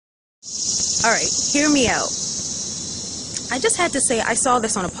All right, hear me out. I just had to say I saw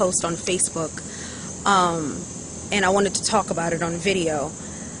this on a post on Facebook, and I wanted to talk about it on video.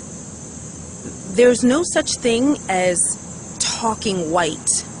 There's no such thing as talking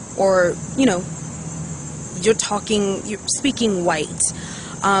white, or, you're speaking white.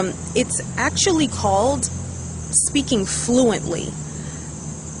 It's actually called speaking fluently,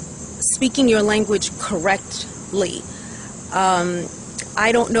 speaking your language correctly.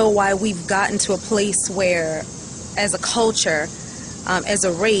 I don't know why we've gotten to a place where, as a culture, as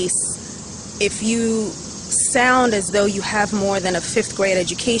a race, if you sound as though you have more than a fifth grade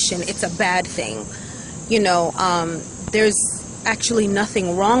education, it's a bad thing. There's actually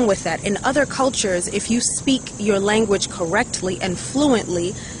nothing wrong with that. In other cultures, if you speak your language correctly and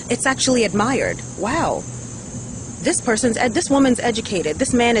fluently, it's actually admired. Wow, this woman's educated,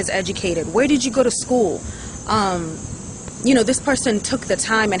 this man is educated, where did you go to school? This person took the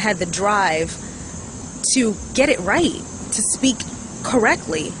time and had the drive to get it right, to speak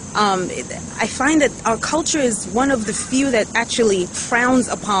correctly. I find that our culture is one of the few that actually frowns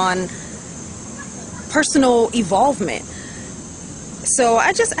upon personal evolvement. So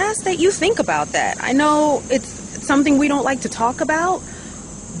I just ask that you think about that. I know it's something we don't like to talk about,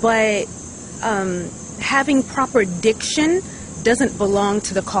 but having proper diction doesn't belong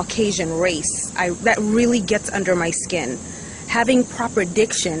to the Caucasian race. That really gets under my skin. Having proper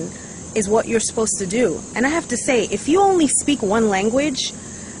diction is what you're supposed to do. And I have to say, if you only speak one language,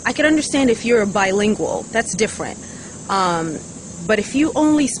 I could understand if you're bilingual. That's different. But if you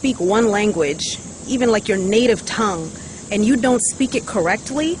only speak one language, even like your native tongue, and you don't speak it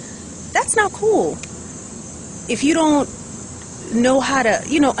correctly, that's not cool. If you don't know how to,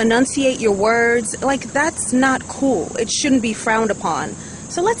 enunciate your words, that's not cool. It shouldn't be frowned upon.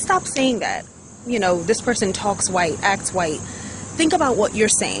 So let's stop saying that. This person talks white, acts white. Think about what you're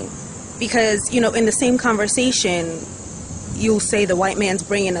saying. Because, in the same conversation, you'll say the white man's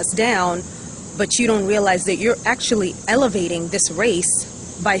bringing us down, but you don't realize that you're actually elevating this race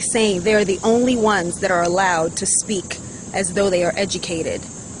by saying they're the only ones that are allowed to speak as though they are educated.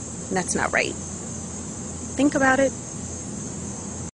 And that's not right. Think about it.